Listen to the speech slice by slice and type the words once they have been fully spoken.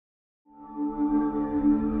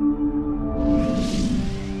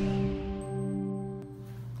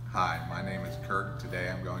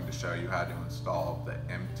to show you how to install the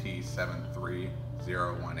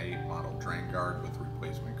MT73018 model drain guard with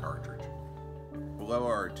replacement cartridge. Below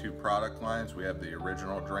are our two product lines. We have the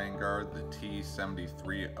original drain guard, the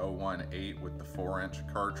T73018 with the 4-inch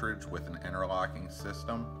cartridge with an interlocking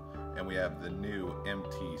system, and we have the new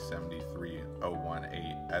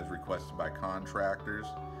MT73018 as requested by contractors.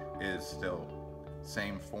 It is still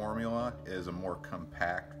same formula, it is a more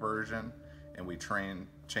compact version, and we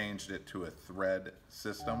changed it to a thread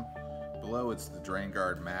system. Below it's the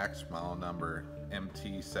Drainguard Max, model number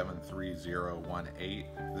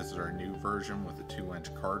MT73018. This is our new version with a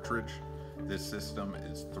 2-inch cartridge. This system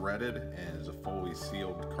is threaded and is a fully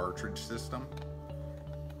sealed cartridge system.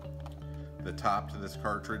 The top to this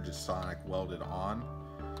cartridge is sonic welded on.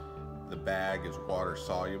 The bag is water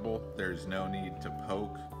soluble. There's no need to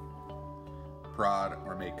poke, prod,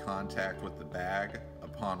 or make contact with the bag.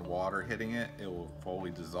 Upon water hitting it, it will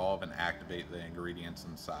fully dissolve and activate the ingredients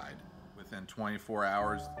inside. Within 24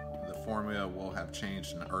 hours, the formula will have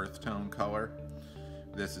changed an earth tone color.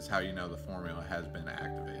 This is how you know the formula has been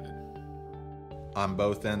activated. On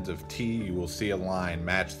both ends of T, you will see a line.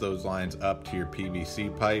 Match those lines up to your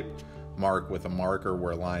PVC pipe. Mark with a marker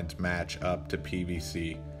where lines match up to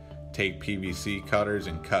PVC. Take PVC cutters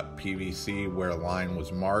and cut PVC where a line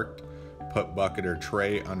was marked. Put bucket or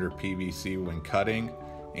tray under PVC when cutting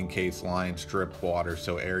in case lines drip water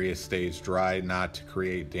so area stays dry, not to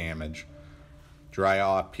create damage. Dry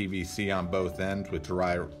off PVC on both ends with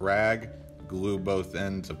dry rag. Glue both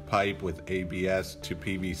ends of pipe with ABS to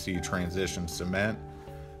PVC transition cement.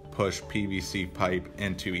 Push PVC pipe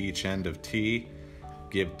into each end of T.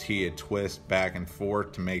 Give T a twist back and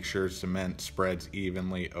forth to make sure cement spreads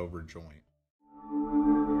evenly over joint.